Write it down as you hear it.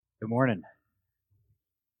Good morning.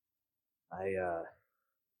 I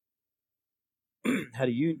had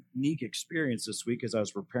a unique experience this week as I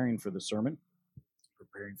was preparing for the sermon,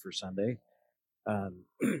 preparing for Sunday.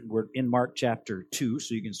 We're in Mark chapter 2,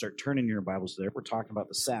 so you can start turning your Bibles there. We're talking about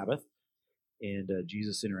the Sabbath and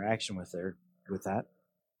Jesus' interaction with that.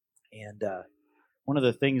 And one of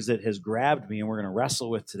the things that has grabbed me and we're going to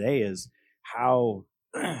wrestle with today is how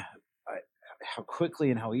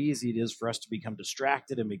quickly and how easy it is for us to become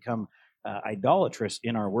distracted and become idolatrous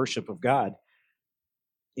in our worship of God.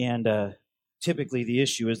 And typically the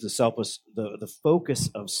issue is the focus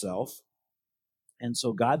of self. And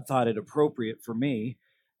so God thought it appropriate for me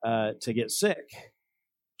to get sick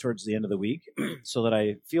towards the end of the week so that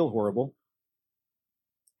I feel horrible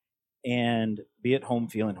and be at home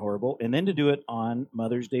feeling horrible, and then to do it on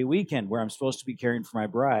Mother's Day weekend where I'm supposed to be caring for my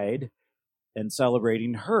bride and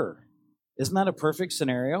celebrating her. Isn't that a perfect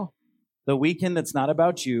scenario? The weekend that's not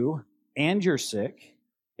about you and you're sick,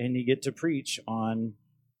 and you get to preach on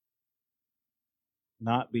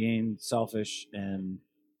not being selfish and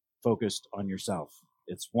focused on yourself.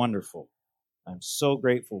 It's wonderful. I'm so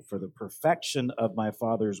grateful for the perfection of my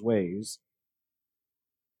Father's ways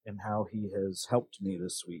and how He has helped me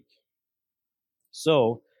this week.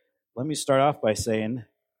 So, let me start off by saying,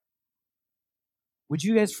 would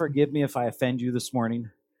you guys forgive me if I offend you this morning?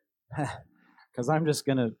 Because I'm just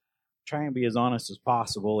going to try and be as honest as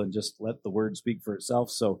possible and just let the word speak for itself.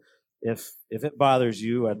 So, if it bothers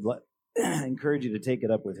you, I'd encourage you to take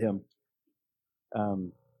it up with Him.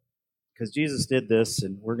 Because Jesus did this,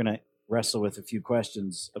 and we're going to wrestle with a few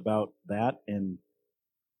questions about that and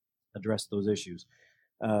address those issues.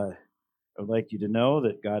 I would like you to know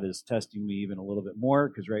that God is testing me even a little bit more,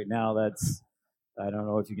 because right now I don't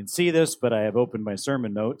know if you can see this, but I have opened my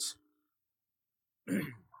sermon notes.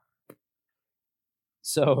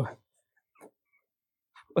 So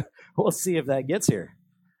we'll see if that gets here.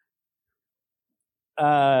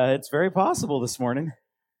 It's very possible this morning.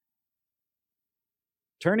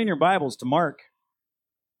 Turn in your Bibles to Mark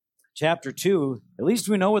chapter 2. At least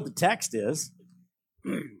we know what the text is.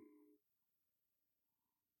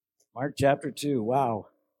 Mark chapter 2. Wow.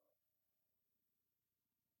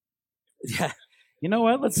 Yeah. You know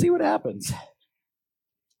what? Let's see what happens.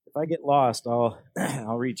 If I get lost, I'll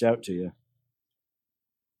reach out to you.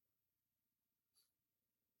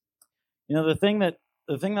 You know, the thing that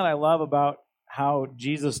I love about how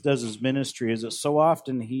Jesus does his ministry is that so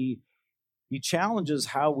often he challenges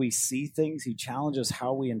how we see things. He challenges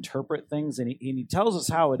how we interpret things, and he tells us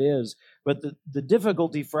how it is. But the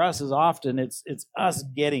difficulty for us is often it's us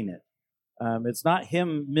getting it. It's not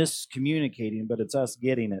him miscommunicating, but it's us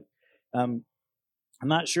getting it. I'm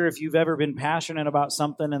not sure if you've ever been passionate about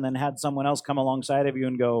something and then had someone else come alongside of you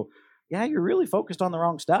and go, yeah, you're really focused on the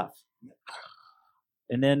wrong stuff.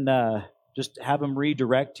 And then just have him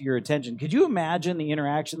redirect your attention. Could you imagine the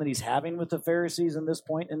interaction that he's having with the Pharisees in this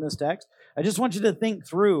point in this text? I just want you to think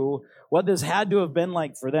through what this had to have been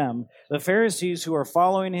like for them. The Pharisees who are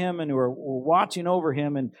following him and who are watching over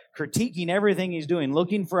him and critiquing everything he's doing,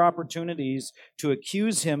 looking for opportunities to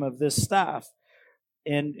accuse him of this stuff.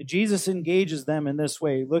 And Jesus engages them in this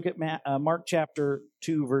way. Look at Mark chapter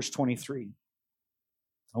 2, verse 23.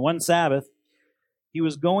 On one Sabbath, he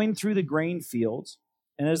was going through the grain fields,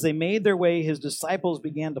 and as they made their way, his disciples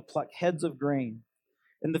began to pluck heads of grain.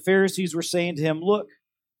 And the Pharisees were saying to him, "Look,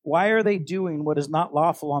 why are they doing what is not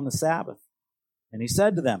lawful on the Sabbath?" And he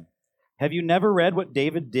said to them, "Have you never read what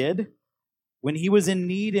David did? When he was in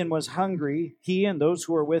need and was hungry, he and those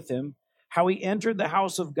who were with him, how he entered the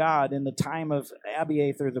house of God in the time of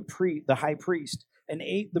Abiathar the high priest, and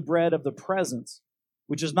ate the bread of the presence,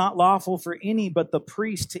 which is not lawful for any but the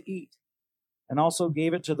priest to eat, and also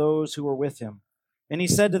gave it to those who were with him. And he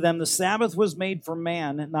said to them, the Sabbath was made for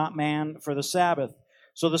man, not man for the Sabbath.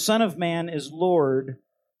 So the Son of Man is Lord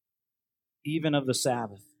even of the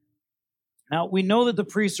Sabbath." Now, we know that the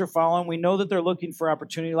priests are following. We know that they're looking for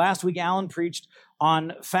opportunity. Last week, Alan preached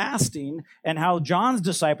on fasting and how John's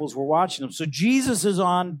disciples were watching him. So Jesus is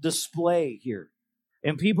on display here.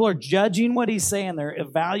 And people are judging what he's saying. They're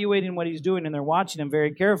evaluating what he's doing, and they're watching him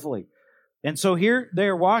very carefully. And so here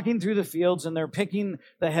they're walking through the fields, and they're picking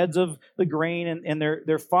the heads of the grain, and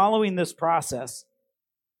they're following this process.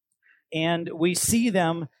 And we see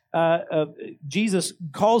them, Jesus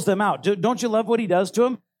calls them out. Don't you love what he does to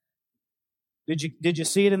them? Did you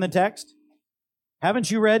see it in the text? Haven't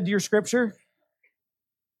you read your scripture?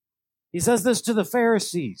 He says this to the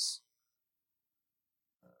Pharisees.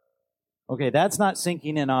 Okay, that's not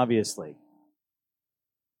sinking in, obviously.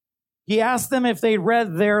 He asked them if they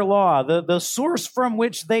read their law, the source from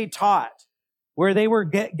which they taught where they were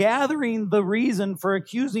gathering the reason for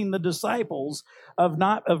accusing the disciples of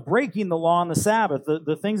breaking the law on the Sabbath,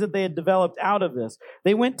 the things that they had developed out of this.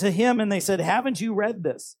 They went to him and they said, haven't you read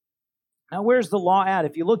this? Now, where's the law at?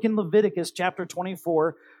 If you look in Leviticus chapter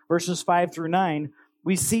 24, verses 5 through 9,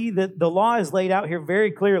 we see that the law is laid out here very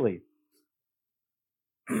clearly.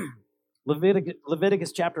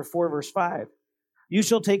 Leviticus chapter 4, verse 5. You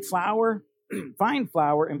shall take flour, fine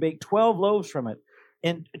flour, and bake 12 loaves from it,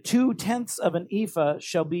 and 2/10 of an ephah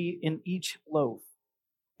shall be in each loaf.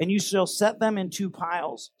 And you shall set them in 2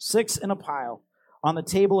 piles, 6 in a pile, on the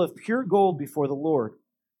table of pure gold before the Lord.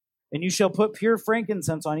 And you shall put pure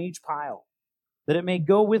frankincense on each pile, that it may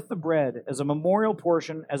go with the bread as a memorial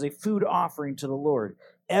portion, as a food offering to the Lord.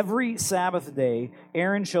 Every Sabbath day,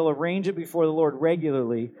 Aaron shall arrange it before the Lord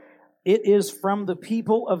regularly. It is from the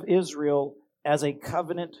people of Israel as a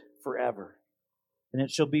covenant forever. And it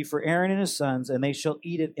shall be for Aaron and his sons, and they shall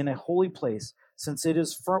eat it in a holy place, since it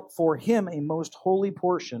is for him a most holy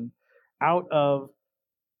portion out of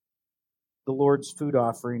the Lord's food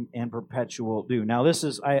offering and perpetual due. Now, this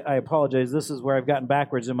is, I apologize, this is where I've gotten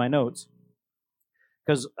backwards in my notes,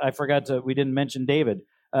 because we didn't mention David.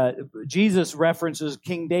 Jesus references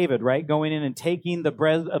King David, right? Going in and taking the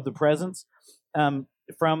bread of the presence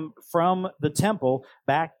from the temple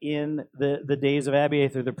back in the days of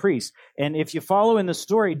Abiathar the priest. And if you follow in the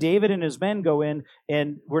story, David and his men go in,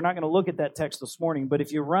 and we're not going to look at that text this morning, but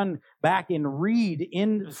if you run back and read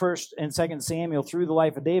in 1st and 2nd Samuel through the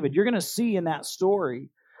life of David, you're going to see in that story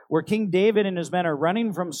where King David and his men are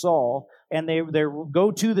running from Saul, and they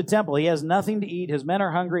go to the temple. He has nothing to eat. His men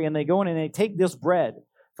are hungry, and they go in and they take this bread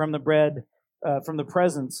from the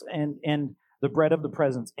presence and the bread of the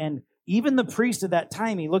presence. And even the priest at that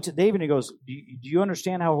time, he looks at David and he goes, do you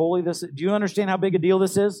understand how holy this is? Do you understand how big a deal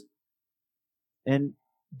this is? And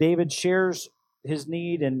David shares his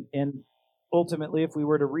need, and ultimately, if we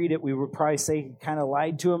were to read it, we would probably say he kind of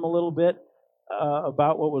lied to him a little bit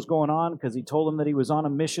about what was going on, because he told him that he was on a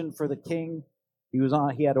mission for the king.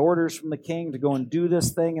 He had orders from the king to go and do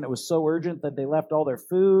this thing, and it was so urgent that they left all their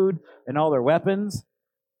food and all their weapons.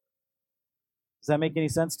 Does that make any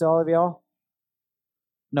sense to all of y'all?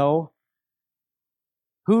 No.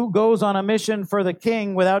 Who goes on a mission for the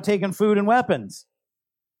king without taking food and weapons?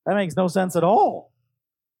 That makes no sense at all.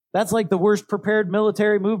 That's like the worst prepared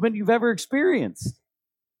military movement you've ever experienced.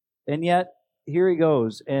 And yet, here he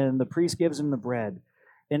goes, and the priest gives him the bread.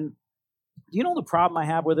 And do you know the problem I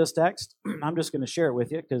have with this text? I'm just going to share it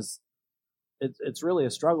with you because it's really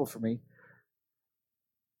a struggle for me.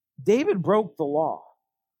 David broke the law.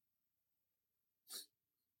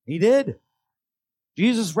 He did.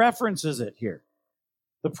 Jesus references it here.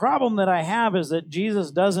 The problem that I have is that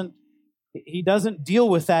Jesus doesn't deal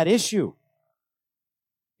with that issue.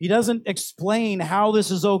 He doesn't explain how this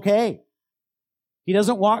is okay. He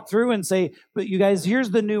doesn't walk through and say, but you guys,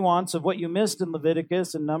 here's the nuance of what you missed in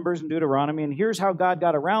Leviticus and Numbers and Deuteronomy, and here's how God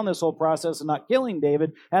got around this whole process of not killing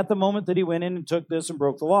David at the moment that he went in and took this and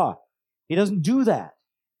broke the law. He doesn't do that.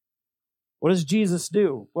 What does Jesus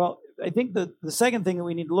do? Well, I think the second thing that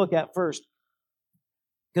we need to look at first,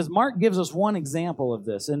 because Mark gives us one example of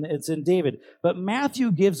this, and it's in David. But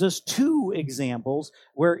Matthew gives us 2 examples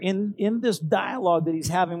where in this dialogue that he's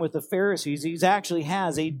having with the Pharisees, he actually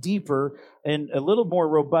has a deeper and a little more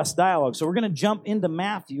robust dialogue. So we're going to jump into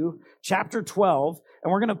Matthew chapter 12,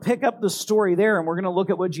 and we're going to pick up the story there, and we're going to look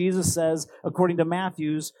at what Jesus says according to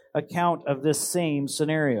Matthew's account of this same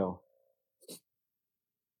scenario.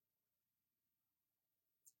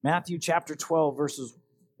 Matthew chapter 12, verses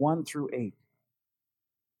 1 through 8.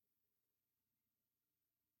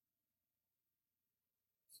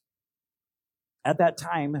 At that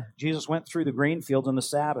time, Jesus went through the grain fields on the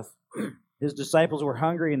Sabbath. His disciples were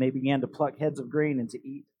hungry, and they began to pluck heads of grain and to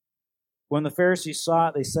eat. When the Pharisees saw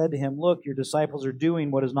it, they said to him, "Look, your disciples are doing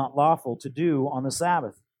what is not lawful to do on the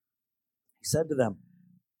Sabbath." He said to them,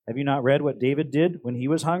 "Have you not read what David did when he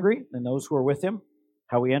was hungry, and those who were with him?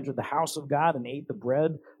 How he entered the house of God and ate the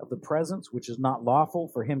bread of the presence, which is not lawful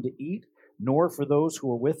for him to eat, nor for those who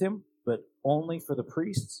were with him, but only for the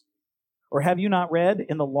priests? Or have you not read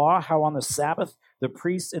in the law how on the Sabbath the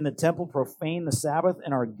priests in the temple profane the Sabbath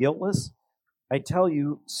and are guiltless? I tell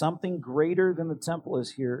you, something greater than the temple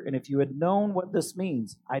is here. And if you had known what this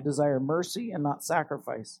means, I desire mercy and not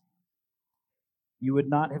sacrifice, you would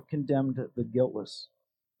not have condemned the guiltless.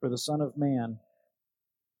 For the Son of Man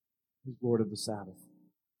is Lord of the Sabbath."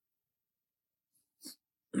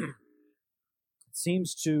 It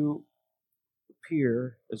seems to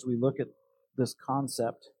appear, as we look at this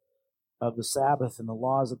concept of the Sabbath and the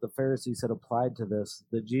laws that the Pharisees had applied to this,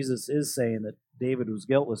 that Jesus is saying that David was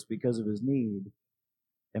guiltless because of his need.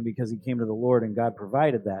 and because he came to the Lord and God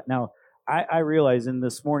provided that. Now, I realize in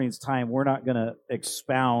this morning's time, we're not going to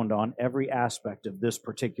expound on every aspect of this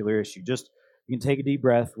particular issue. Just, you can take a deep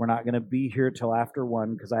breath. We're not going to be here till after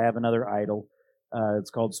 1 because I have another idol.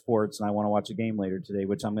 It's called sports, and I want to watch a game later today,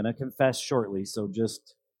 which I'm going to confess shortly, so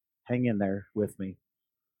just hang in there with me.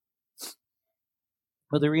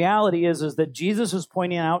 But the reality is that Jesus is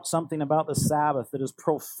pointing out something about the Sabbath that is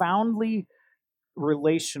profoundly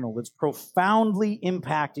relational. It's profoundly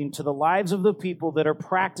impacting to the lives of the people that are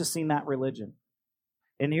practicing that religion.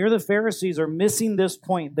 And here the Pharisees are missing this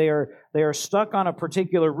point. They are stuck on a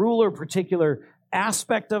particular rule or particular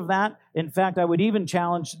aspect of that. In fact, I would even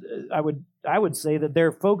challenge, I would say that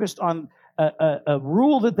they're focused on a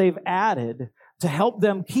rule that they've added to help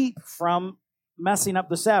them keep from messing up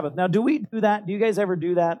the Sabbath. Now, do we do that? Do you guys ever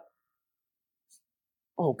do that?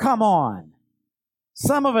 Oh, come on.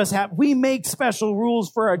 Some of us we make special rules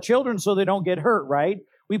for our children so they don't get hurt, right?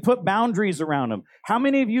 We put boundaries around them. How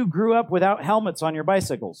many of you grew up without helmets on your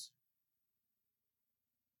bicycles?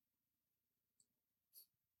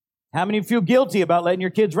 How many feel guilty about letting your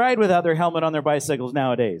kids ride without their helmet on their bicycles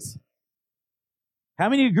nowadays? How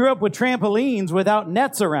many of you grew up with trampolines without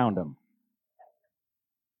nets around them?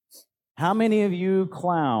 How many of you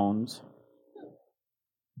clowns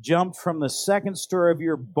jumped from the second story of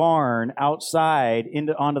your barn outside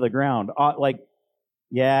onto the ground?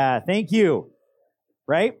 Yeah, thank you.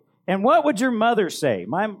 Right? And what would your mother say?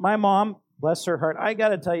 My mom, bless her heart, I got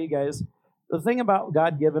to tell you guys, the thing about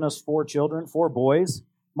God giving us 4 children, 4 boys,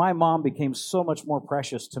 my mom became so much more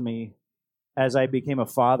precious to me as I became a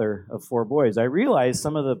father of 4 boys. I realized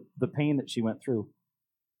some of the pain that she went through.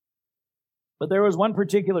 But there was one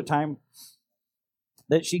particular time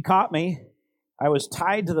that she caught me. I was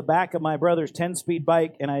tied to the back of my brother's 10-speed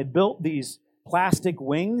bike, and I had built these plastic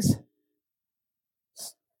wings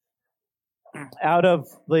out of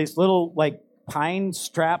these little, pine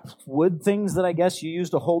strap wood things that I guess you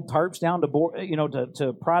use to hold tarps down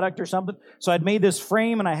to product or something. So I'd made this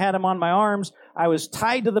frame, and I had him on my arms. I was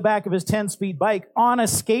tied to the back of his 10-speed bike on a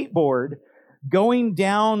skateboard going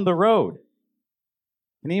down the road.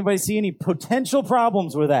 Can anybody see any potential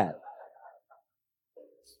problems with that?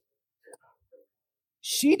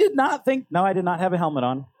 She did not think, no, I did not have a helmet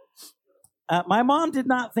on. My mom did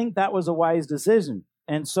not think that was a wise decision.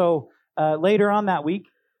 And so later on that week,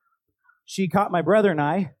 she caught my brother and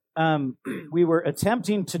I. We were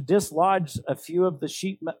attempting to dislodge a few of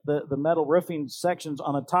the metal roofing sections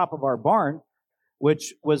on the top of our barn,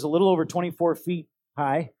 which was a little over 24 feet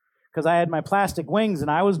high, because I had my plastic wings,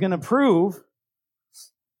 and I was going to prove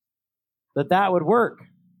that would work.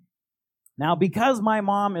 Now, because my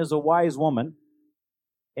mom is a wise woman,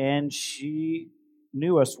 and she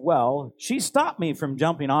knew us well, she stopped me from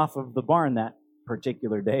jumping off of the barn that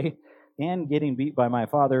particular day and getting beat by my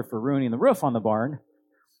father for ruining the roof on the barn.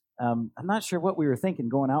 I'm not sure what we were thinking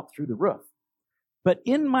going out through the roof. But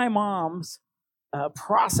in my mom's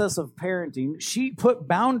process of parenting, she put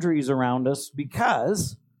boundaries around us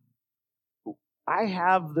because I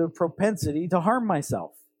have the propensity to harm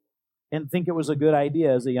myself and think it was a good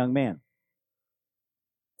idea as a young man.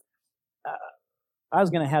 I was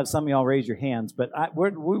going to have some of y'all raise your hands, but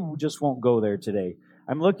we just won't go there today.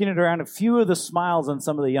 I'm looking at around a few of the smiles on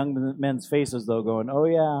some of the young men's faces, though, going, oh,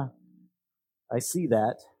 yeah, I see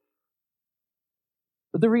that.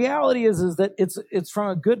 But the reality is that it's from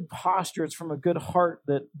a good posture, it's from a good heart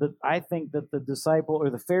that I think that the disciple or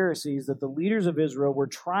the Pharisees, that the leaders of Israel were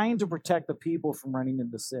trying to protect the people from running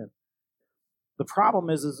into sin. The problem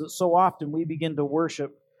is that so often we begin to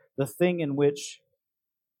worship the thing in which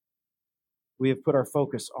we have put our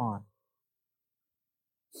focus on.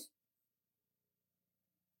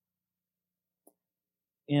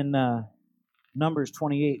 In Numbers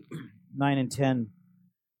 28, 9 and 10,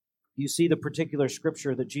 you see the particular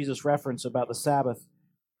scripture that Jesus referenced about the Sabbath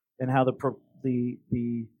and how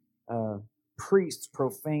the priests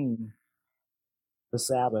profane the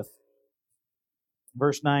Sabbath.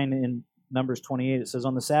 Verse 9 in Numbers 28, it says,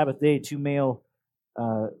 on the Sabbath day, 2 male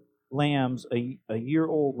lambs, a year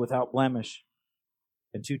old without blemish,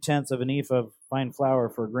 and 2/10 of an ephah of fine flour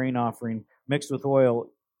for a grain offering, mixed with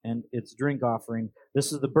oil and its drink offering.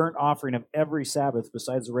 This is the burnt offering of every Sabbath,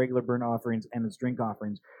 besides the regular burnt offerings and its drink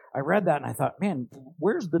offerings. I read that and I thought, man,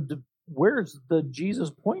 where's the Jesus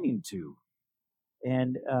pointing to?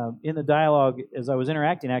 And in the dialogue, as I was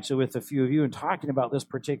interacting actually with a few of you and talking about this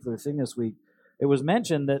particular thing this week, it was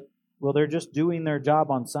mentioned that, well, they're just doing their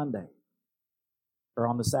job on Sunday or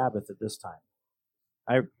on the Sabbath at this time.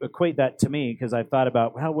 I equate that to me because I thought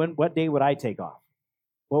about, well, what day would I take off?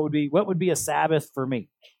 What would be a Sabbath for me?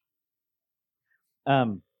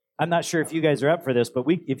 I I'm not sure if you guys are up for this, but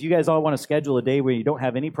if you guys all want to schedule a day where you don't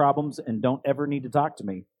have any problems and don't ever need to talk to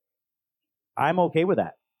me, I'm okay with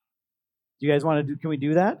that. Do you guys want to do, can we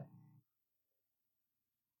do that?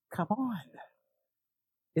 Come on.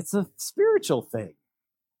 It's a spiritual thing.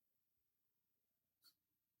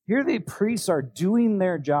 Here the priests are doing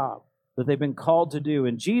their job that they've been called to do.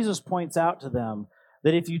 And Jesus points out to them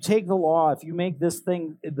that if you take the law, if you make this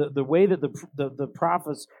thing, the way that the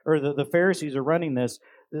prophets or the Pharisees are running this,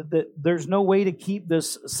 that there's no way to keep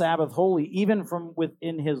this Sabbath holy, even from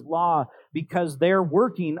within his law, because they're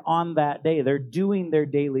working on that day. They're doing their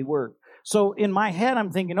daily work. So in my head,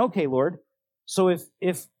 I'm thinking, okay, Lord, so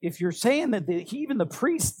if you're saying that even the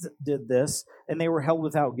priests did this and they were held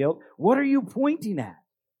without guilt, what are you pointing at?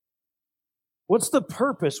 What's the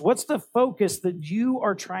purpose? What's the focus that you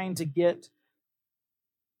are trying to get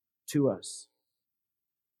to us?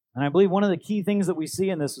 And I believe one of the key things that we see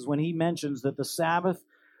in this is when he mentions that the Sabbath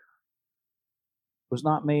was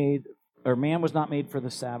not made, or man was not made for the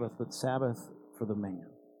Sabbath, but Sabbath for the man.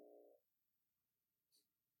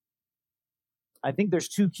 I think there's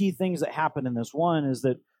two key things that happen in this. One is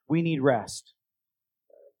that we need rest.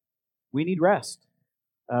 We need rest.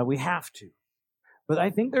 We have to. But I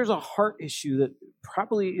think there's a heart issue that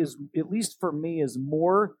probably is, at least for me, is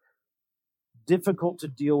more difficult to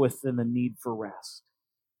deal with than the need for rest.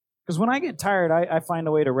 Because when I get tired, I find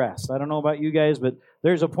a way to rest. I don't know about you guys, but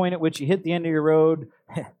there's a point at which you hit the end of your road,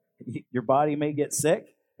 your body may get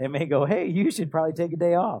sick. It may go, hey, you should probably take a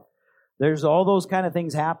day off. There's all those kind of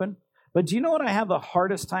things happen. But do you know what I have the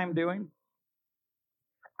hardest time doing?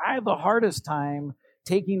 I have the hardest time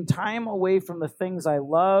taking time away from the things I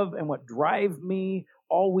love and what drive me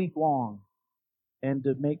all week long, and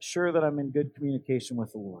to make sure that I'm in good communication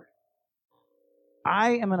with the Lord.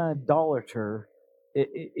 I am an idolater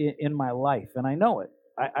in my life, and I know it.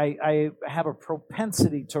 I have a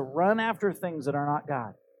propensity to run after things that are not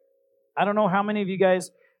God. I don't know how many of you guys,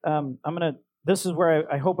 this is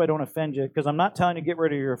where I hope I don't offend you, because I'm not telling you to get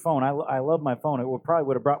rid of your phone. I love my phone. It probably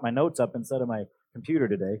would have brought my notes up instead of my computer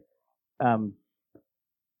today.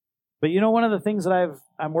 But you know, one of the things that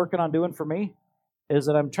I'm working on doing for me is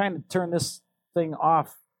that I'm trying to turn this thing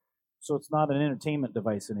off so it's not an entertainment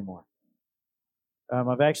device anymore.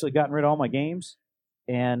 I've actually gotten rid of all my games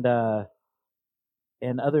and other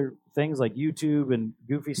things like YouTube and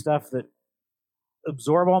goofy stuff that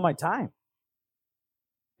absorb all my time.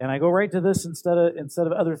 And I go right to this instead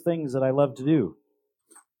of other things that I love to do.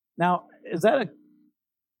 Now,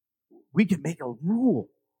 we could make a rule.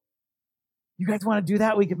 You guys want to do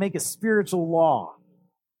that? We could make a spiritual law.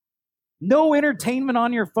 No entertainment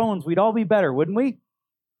on your phones. We'd all be better, wouldn't we?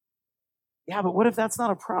 Yeah, but what if that's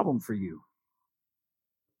not a problem for you?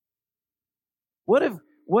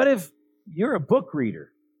 What if you're a book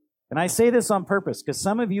reader? And I say this on purpose, because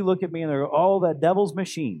some of you look at me and they're, oh, that devil's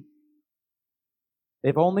machine.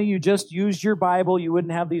 If only you just used your Bible, you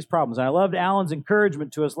wouldn't have these problems. And I loved Alan's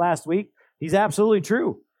encouragement to us last week. He's absolutely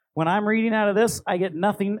true. When I'm reading out of this, I get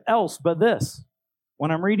nothing else but this.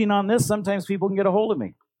 When I'm reading on this, sometimes people can get a hold of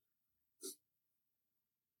me.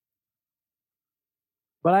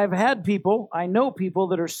 But I know people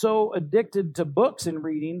that are so addicted to books and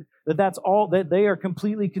reading that's all, that they are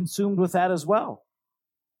completely consumed with that as well.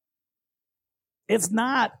 It's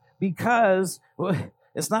not because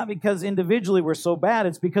individually we're so bad.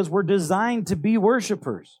 It's because we're designed to be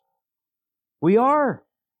worshipers. We are.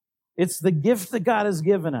 It's the gift that God has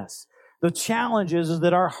given us. The challenge is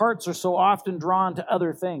that our hearts are so often drawn to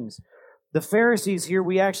other things. The Pharisees here,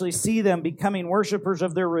 we actually see them becoming worshipers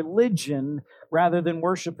of their religion rather than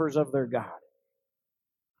worshipers of their God.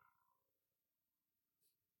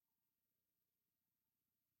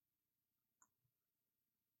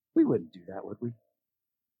 We wouldn't do that, would we?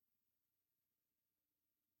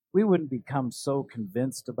 We wouldn't become so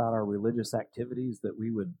convinced about our religious activities that we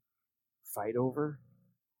would fight over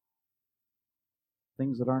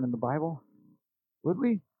things that aren't in the Bible, would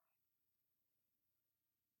we?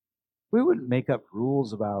 We wouldn't make up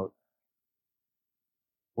rules about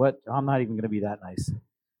I'm not even going to be that nice.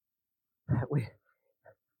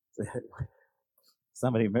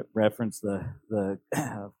 Somebody referenced the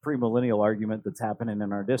premillennial argument that's happening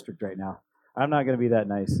in our district right now. I'm not going to be that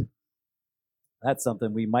nice. That's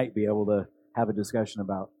something we might be able to have a discussion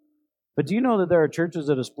about. But do you know that there are churches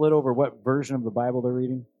that are split over what version of the Bible they're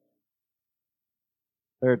reading?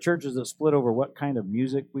 There are churches that split over what kind of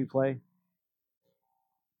music we play.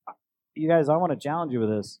 You guys, I want to challenge you with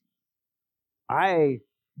this. I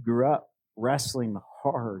grew up wrestling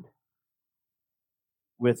hard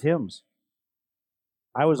with hymns.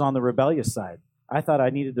 I was on the rebellious side. I thought I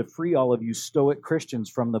needed to free all of you stoic Christians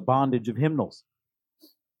from the bondage of hymnals.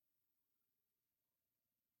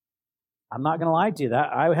 I'm not going to lie to you.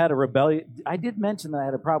 That I had a rebellion. I did mention that I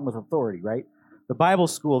had a problem with authority, right? The Bible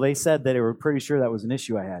school, they said that they were pretty sure that was an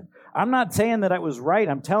issue I had. I'm not saying that I was right.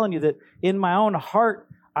 I'm telling you that in my own heart,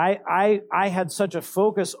 I had such a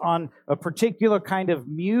focus on a particular kind of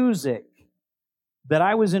music that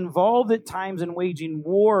I was involved at times in waging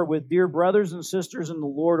war with dear brothers and sisters in the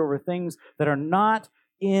Lord over things that are not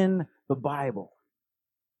in the Bible.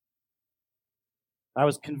 I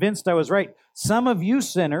was convinced I was right. Some of you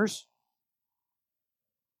sinners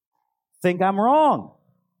think I'm wrong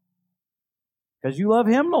because you love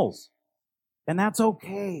hymnals, and that's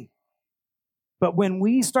okay. But when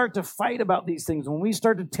we start to fight about these things, when we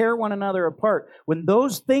start to tear one another apart, when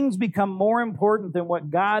those things become more important than what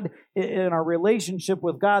God, in our relationship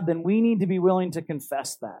with God, then we need to be willing to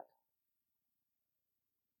confess that.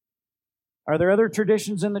 Are there other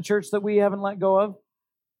traditions in the church that we haven't let go of?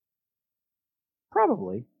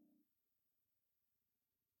 Probably.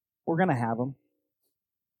 We're going to have them.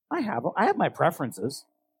 I have them. I have my preferences.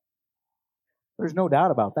 There's no doubt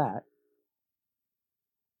about that.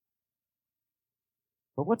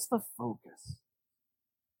 But what's the focus?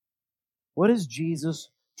 What is Jesus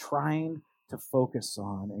trying to focus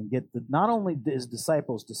on and get not only his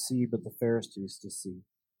disciples to see, but the Pharisees to see?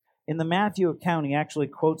 In the Matthew account, he actually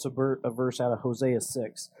quotes a verse out of Hosea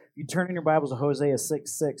 6. If you turn in your Bibles to Hosea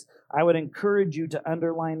 6:6, I would encourage you to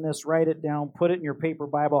underline this, write it down, put it in your paper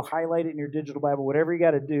Bible, highlight it in your digital Bible, whatever you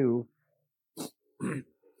got to do.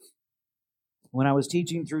 When I was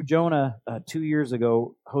teaching through Jonah 2 years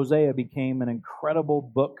ago, Hosea became an incredible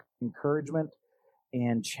book, encouragement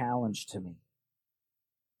and challenge to me.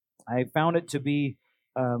 I found it to be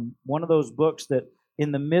one of those books that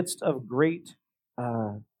in the midst of great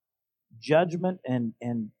judgment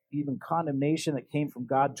and even condemnation that came from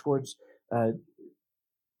God towards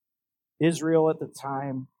Israel at the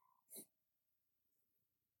time,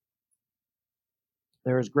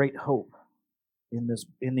 there is great hope in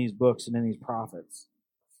these books and in these prophets.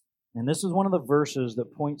 And this is one of the verses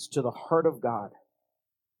that points to the heart of God.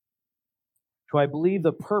 So I believe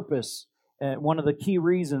the purpose, one of the key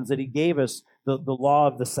reasons that he gave us the law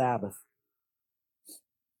of the Sabbath.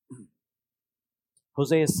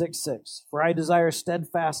 Hosea 6:6, for I desire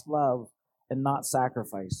steadfast love and not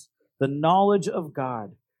sacrifice, the knowledge of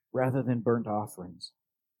God rather than burnt offerings.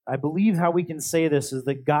 I believe how we can say this is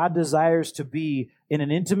that God desires to be in an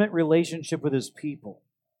intimate relationship with his people.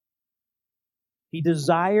 He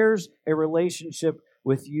desires a relationship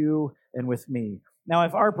with you and with me. Now,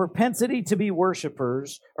 if our propensity to be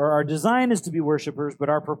worshipers, or our design is to be worshipers, but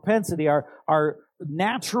our propensity, our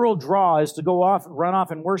natural draw is to go off, run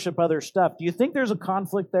off and worship other stuff, do you think there's a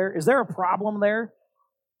conflict there? Is there a problem there?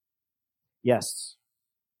 Yes.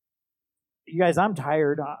 You guys, I'm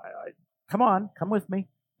tired. Come on, come with me.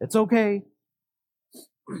 It's okay.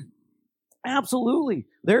 Absolutely.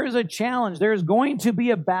 There is a challenge. There is going to be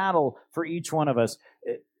a battle for each one of us.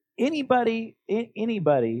 Anybody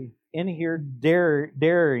in here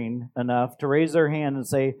daring enough to raise their hand and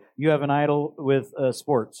say, you have an idol with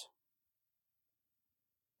sports?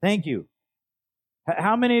 Thank you.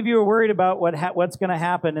 How many of you are worried about what's going to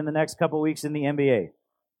happen in the next couple of weeks in the NBA?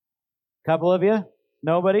 Couple of you?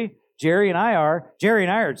 Nobody? Jerry and I are.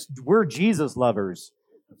 We're Jesus lovers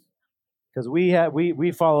because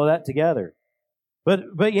we follow that together.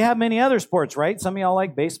 But you have many other sports, right? Some of y'all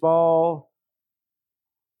like baseball,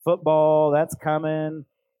 football. That's coming.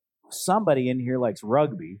 Somebody in here likes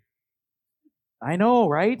rugby. I know,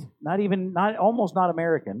 right? Almost not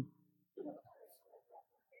American.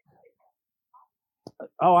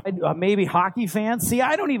 Oh, maybe hockey fans. See,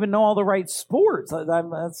 I don't even know all the right sports.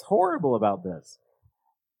 That's horrible about this.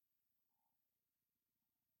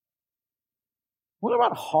 What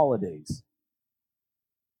about holidays?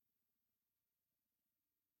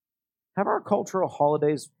 Have our cultural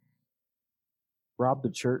holidays robbed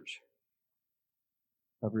the church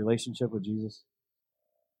of relationship with Jesus?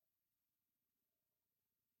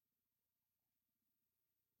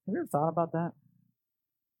 Have you ever thought about that?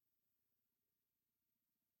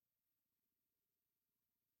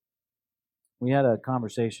 We had a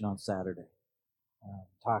conversation on Saturday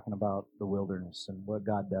talking about the wilderness and what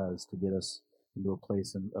God does to get us into a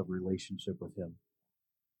place of relationship with him.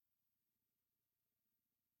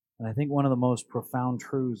 And I think one of the most profound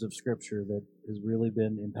truths of Scripture that has really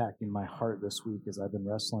been impacting my heart this week as I've been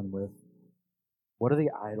wrestling with, what are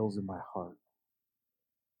the idols in my heart?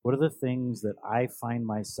 What are the things that I find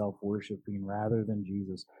myself worshiping rather than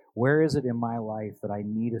Jesus? Where is it in my life that I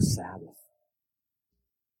need a Sabbath?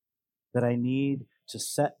 That I need to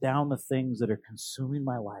set down the things that are consuming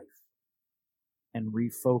my life and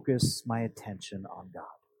refocus my attention on God.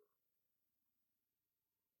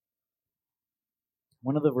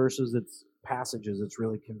 One of the passages that's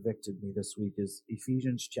really convicted me this week is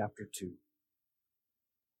Ephesians chapter 2.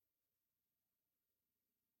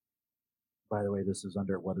 By the way, this is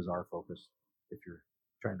under what is our focus, if you're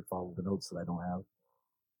trying to follow the notes that I don't have.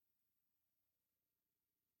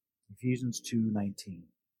 Ephesians 2:19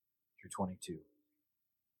 through 22.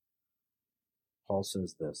 Paul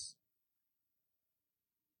says this: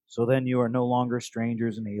 So then you are no longer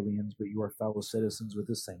strangers and aliens, but you are fellow citizens with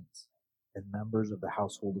the saints and members of the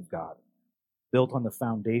household of God, built on the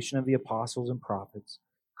foundation of the apostles and prophets,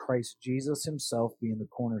 Christ Jesus himself being the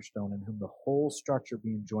cornerstone, in whom the whole structure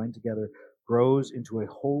being joined together grows into a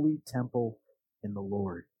holy temple in the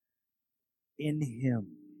Lord. In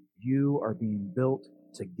him you are being built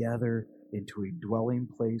together into a dwelling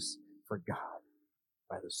place for God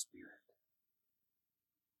by the Spirit.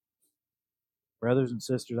 Brothers and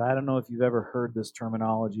sisters, I don't know if you've ever heard this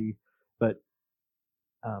terminology, but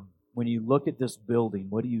when you look at this building,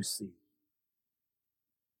 what do you see?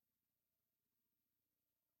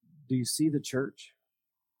 Do you see the church?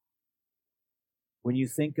 When you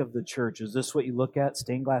think of the church, is this what you look at?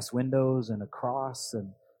 Stained glass windows and a cross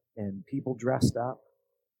and people dressed up?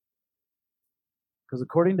 Because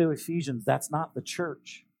according to Ephesians, that's not the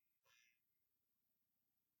church.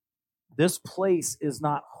 This place is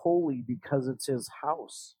not holy because it's his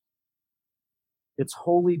house. It's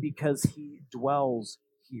holy because he dwells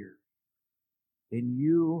here, in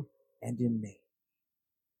you and in me.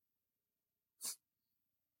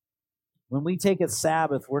 When we take a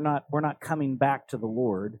Sabbath, we're not coming back to the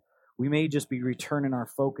Lord. We may just be returning our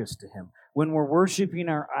focus to him. When we're worshiping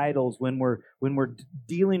our idols, when we're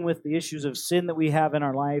dealing with the issues of sin that we have in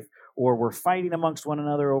our life, or we're fighting amongst one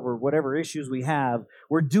another over whatever issues we have,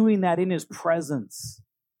 we're doing that in his presence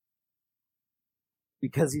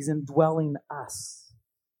because he's indwelling us.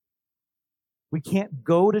 We can't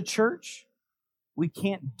go to church. We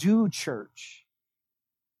can't do church.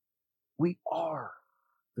 We are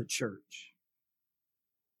the church.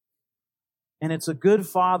 And it's a good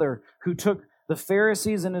Father who took the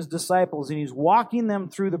Pharisees and his disciples, and he's walking them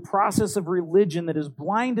through the process of religion that has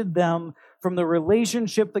blinded them from the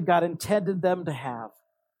relationship that God intended them to have.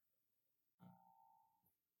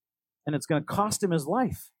 And it's going to cost him his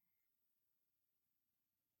life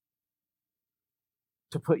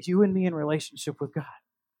to put you and me in relationship with God.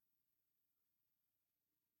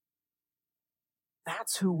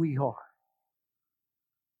 That's who we are.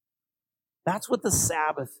 That's what the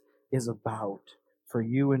Sabbath is about for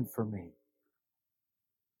you and for me.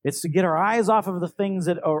 It's to get our eyes off of the things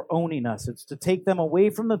that are owning us. It's to take them away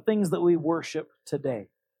from the things that we worship today.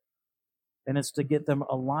 And it's to get them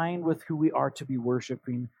aligned with who we are to be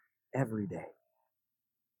worshiping every day.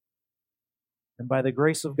 And by the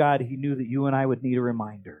grace of God, he knew that you and I would need a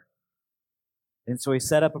reminder. And so he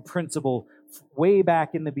set up a principle way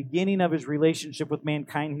back in the beginning of his relationship with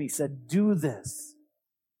mankind, and he said, do this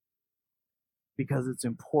because it's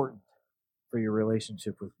important for your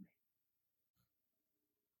relationship with me.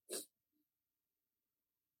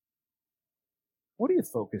 What are you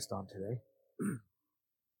focused on today?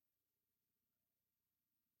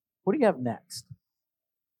 What do you have next?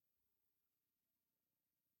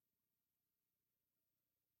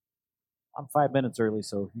 I'm 5 minutes early,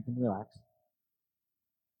 so you can relax.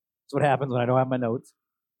 That's what happens when I don't have my notes.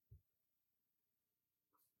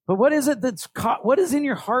 But what is it what is in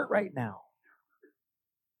your heart right now?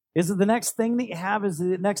 Is it the next thing that you have? Is it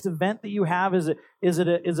the next event that you have? Is it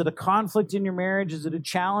a conflict in your marriage? Is it a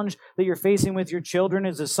challenge that you're facing with your children?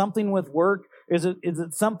 Is it something with work? Is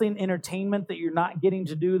it something entertainment that you're not getting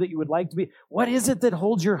to do that you would like to be? What is it that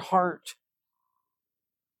holds your heart?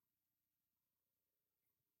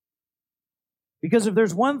 Because if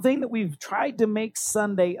there's one thing that we've tried to make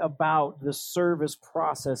Sunday about, the service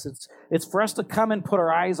process, it's for us to come and put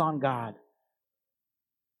our eyes on God.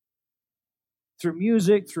 Through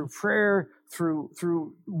music, through prayer,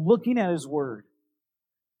 through looking at his word.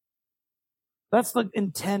 That's the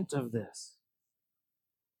intent of this.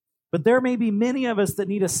 But there may be many of us that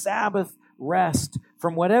need a Sabbath rest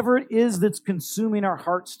from whatever it is that's consuming our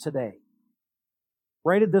hearts today.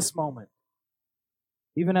 Right at this moment.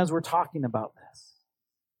 Even as we're talking about this.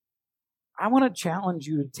 I want to challenge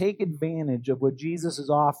you to take advantage of what Jesus is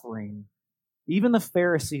offering, even the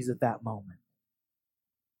Pharisees at that moment.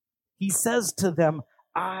 He says to them,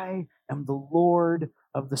 I am the Lord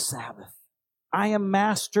of the Sabbath. I am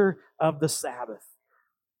master of the Sabbath.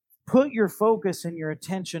 Put your focus and your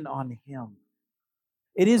attention on him.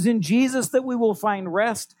 It is in Jesus that we will find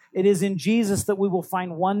rest. It is in Jesus that we will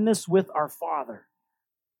find oneness with our Father.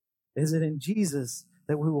 Is it in Jesus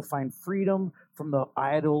that we will find freedom from the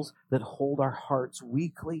idols that hold our hearts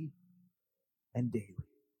weakly and daily.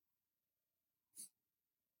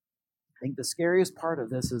 I think the scariest part of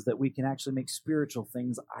this is that we can actually make spiritual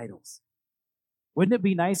things idols. Wouldn't it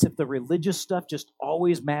be nice if the religious stuff just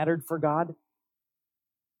always mattered for God?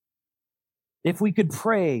 If we could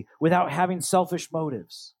pray without having selfish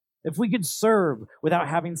motives. If we could serve without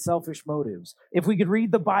having selfish motives. If we could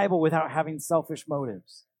read the Bible without having selfish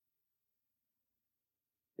motives.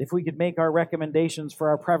 If we could make our recommendations for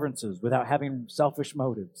our preferences without having selfish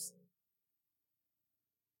motives.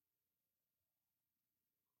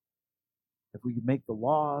 If we could make the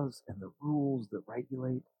laws and the rules that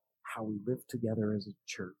regulate how we live together as a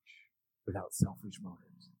church without selfish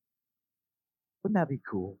motives. Wouldn't that be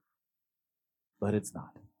cool? But it's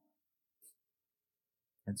not.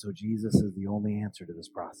 And so Jesus is the only answer to this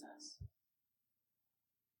process.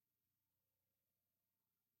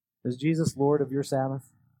 Is Jesus Lord of your Sabbath?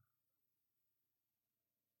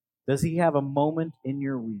 Does he have a moment in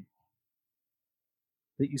your week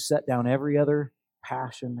that you set down every other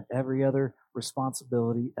passion, every other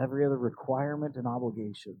responsibility, every other requirement and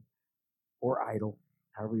obligation, or idol,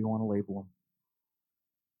 however you want to label them?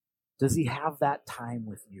 Does he have that time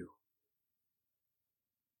with you?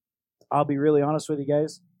 I'll be really honest with you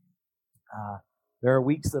guys. There are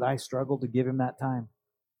weeks that I struggle to give him that time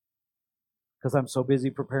because I'm so busy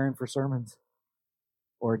preparing for sermons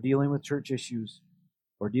or dealing with church issues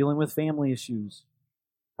or dealing with family issues.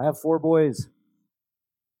 I have 4 boys.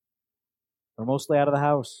 They're mostly out of the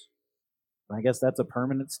house. I guess that's a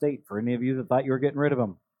permanent state for any of you that thought you were getting rid of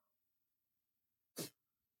them.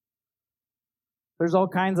 There's all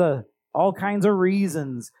kinds of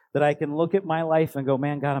reasons that I can look at my life and go,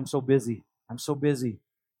 man, God, I'm so busy. I'm so busy.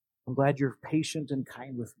 I'm glad you're patient and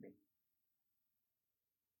kind with me.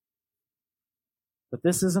 But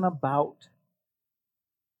this isn't about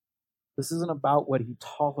what he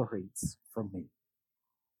tolerates from me.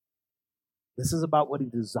 This is about what he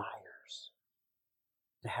desires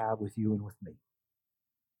to have with you and with me.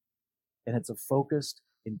 And it's a focused,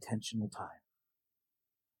 intentional time.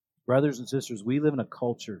 Brothers and sisters, we live in a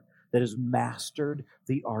culture that has mastered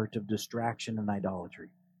the art of distraction and idolatry.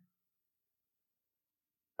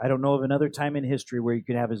 I don't know of another time in history where you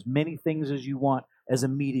can have as many things as you want as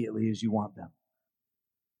immediately as you want them.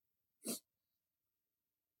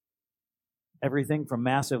 Everything from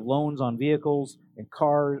massive loans on vehicles and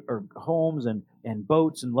cars or homes and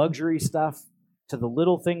boats and luxury stuff to the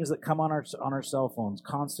little things that come on our cell phones,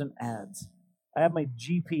 constant ads. I have my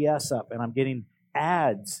GPS up and I'm getting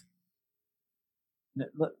ads.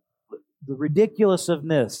 The ridiculous of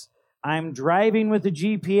this. I'm driving with the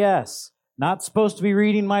GPS, not supposed to be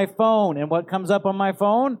reading my phone, and what comes up on my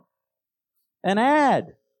phone? An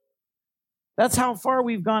ad. That's how far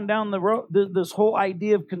we've gone down the road. This whole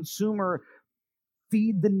idea of consumer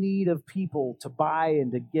feed the need of people to buy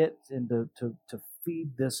and to get and to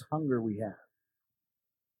feed this hunger we have.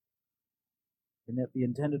 And that the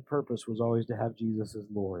intended purpose was always to have Jesus as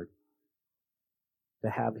Lord, to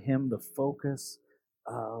have him the focus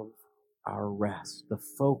of our rest, the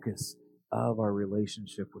focus of our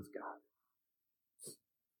relationship with God.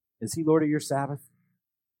 Is he Lord of your Sabbath?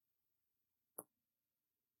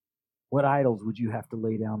 What idols would you have to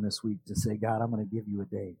lay down this week to say, God, I'm going to give you a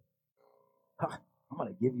day? I'm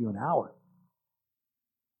going to give you an hour.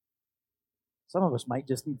 Some of us might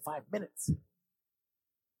just need 5 minutes.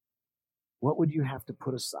 What would you have to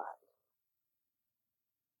put aside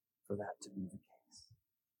for that to be the case?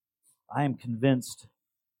 I am convinced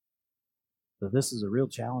that this is a real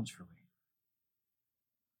challenge for me.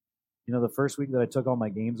 You know, the first week that I took all my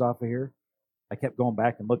games off of here, I kept going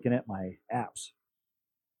back and looking at my apps.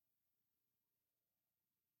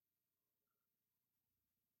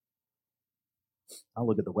 I'll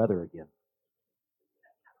look at the weather again.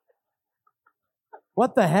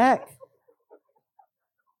 What the heck?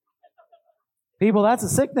 People, that's a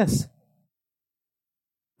sickness.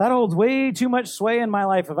 That holds way too much sway in my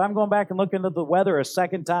life if I'm going back and looking at the weather a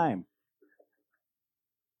second time.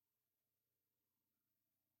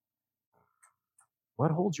 What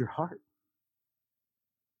holds your heart?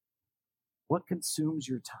 What consumes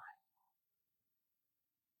your time?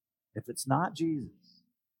 If it's not Jesus,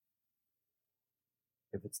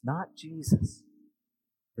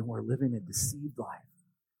 then we're living a deceived life.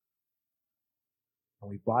 And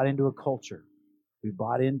we bought into a culture. We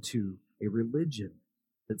bought into a religion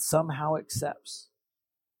that somehow accepts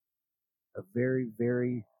a very,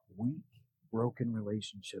 very weak, broken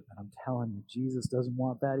relationship. And I'm telling you, Jesus doesn't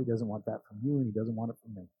want that. He doesn't want that from you, and he doesn't want it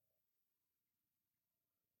from me.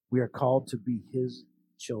 We are called to be his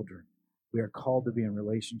children. We are called to be in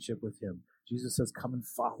relationship with him. Jesus says, come and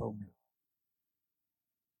follow me.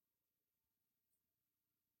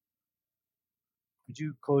 Would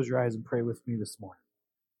you close your eyes and pray with me this morning?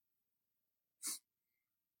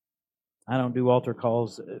 I don't do altar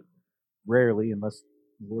calls rarely unless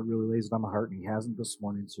the Lord really lays it on my heart, and He hasn't this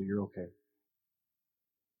morning, so you're okay.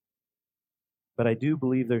 But I do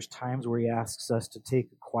believe there's times where He asks us to take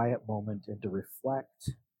a quiet moment and to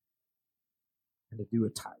reflect and to do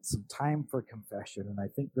some time for confession, and I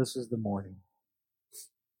think this is the morning.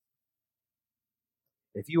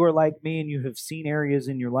 If you are like me and you have seen areas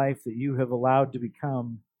in your life that you have allowed to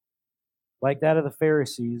become like that of the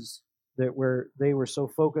Pharisees, that where they were so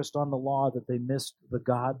focused on the law that they missed the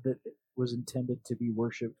God that was intended to be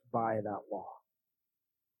worshipped by that law.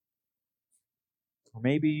 Or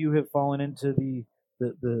maybe you have fallen into the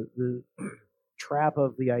trap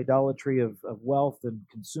of the idolatry of wealth and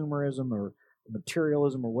consumerism or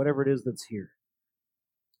materialism or whatever it is that's here.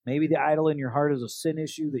 Maybe the idol in your heart is a sin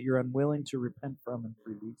issue that you're unwilling to repent from and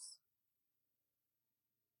release.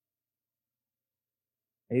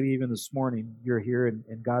 Maybe even this morning you're here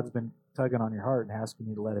and God's been tugging on your heart and asking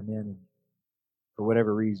you to let Him in, and for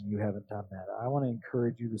whatever reason you haven't done that. I want to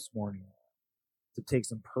encourage you this morning to take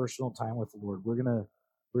some personal time with the Lord. We're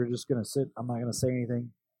just gonna sit. I'm not gonna say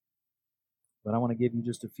anything, but I want to give you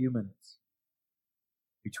just a few minutes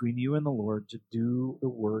between you and the Lord to do the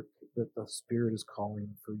work that the Spirit is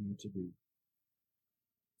calling for you to do.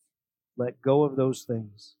 Let go of those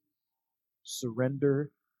things. Surrender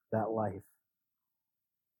that life.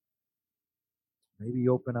 Maybe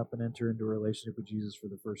open up and enter into a relationship with Jesus for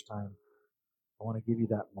the first time. I want to give you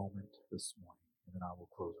that moment this morning, and then I will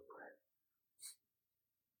close in prayer.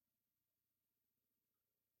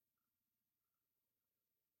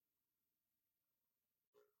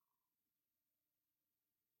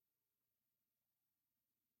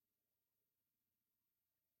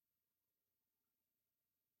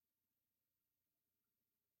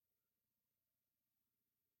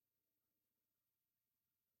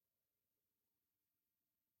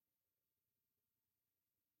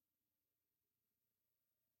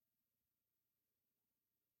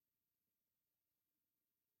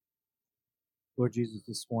 Lord Jesus,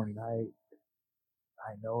 this morning I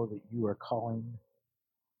know that you are calling.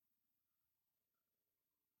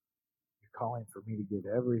 You're calling for me to give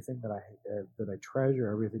everything that I treasure,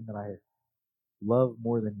 everything that I love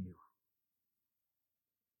more than you.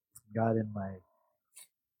 God, in my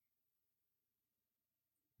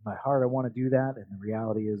heart, I want to do that, and the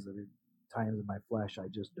reality is that at times in my flesh, I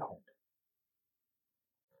just don't.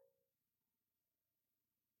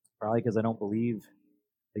 Probably because I don't believe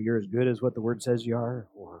that you're as good as what the Word says you are,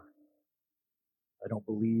 or I don't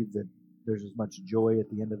believe that there's as much joy at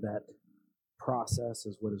the end of that process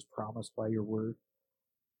as what is promised by your Word.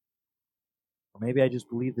 Or maybe I just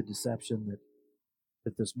believe the deception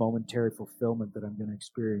that this momentary fulfillment that I'm going to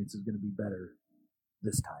experience is going to be better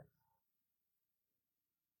this time.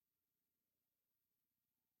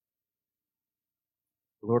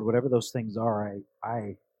 Lord, whatever those things are,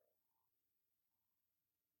 I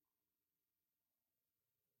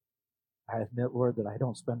admit, Lord, that I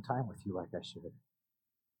don't spend time with you like I should.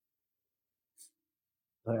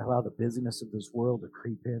 That I allow the busyness of this world to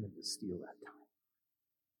creep in and to steal that time.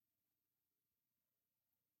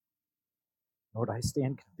 Lord, I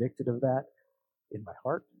stand convicted of that in my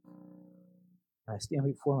heart. And I stand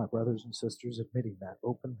before my brothers and sisters admitting that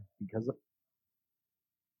openly because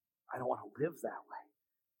I don't want to live that way.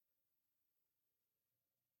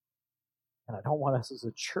 And I don't want us as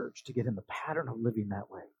a church to get in the pattern of living that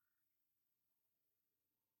way,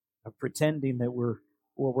 of pretending that we're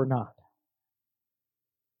not.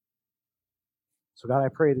 So God, I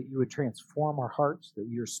pray that you would transform our hearts, that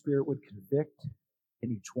your Spirit would convict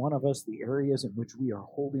in each one of us the areas in which we are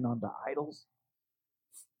holding on to idols,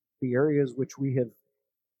 the areas which we have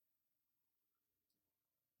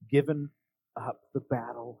given up the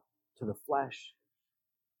battle to the flesh,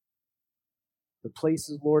 the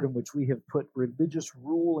places, Lord, in which we have put religious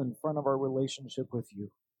rule in front of our relationship with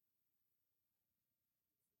you.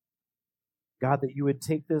 God, that you would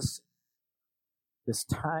take this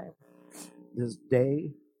time, this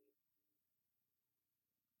day,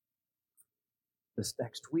 this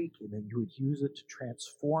next week, and then you would use it to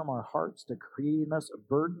transform our hearts, to create in us a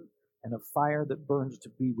burden and a fire that burns to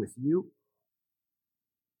be with you,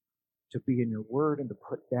 to be in your word, and to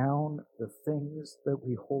put down the things that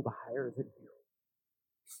we hold higher than you.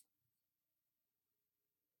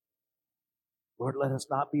 Lord, let us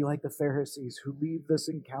not be like the Pharisees who leave this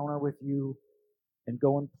encounter with you and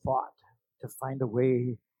go and plot to find a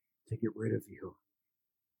way to get rid of you.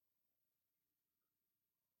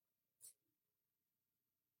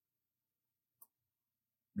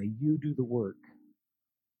 May you do the work.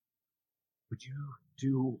 Would you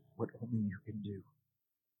do what only you can do?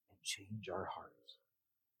 change our hearts.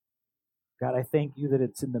 God, I thank you that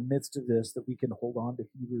it's in the midst of this that we can hold on to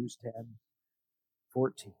Hebrews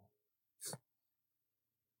 10:14.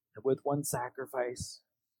 That with one sacrifice,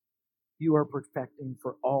 you are perfecting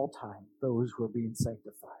for all time those who are being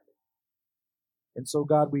sanctified. And so,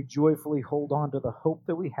 God, we joyfully hold on to the hope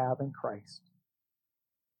that we have in Christ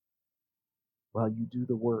while you do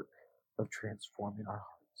the work of transforming our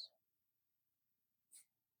hearts.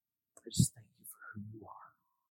 I just thank you for who you are.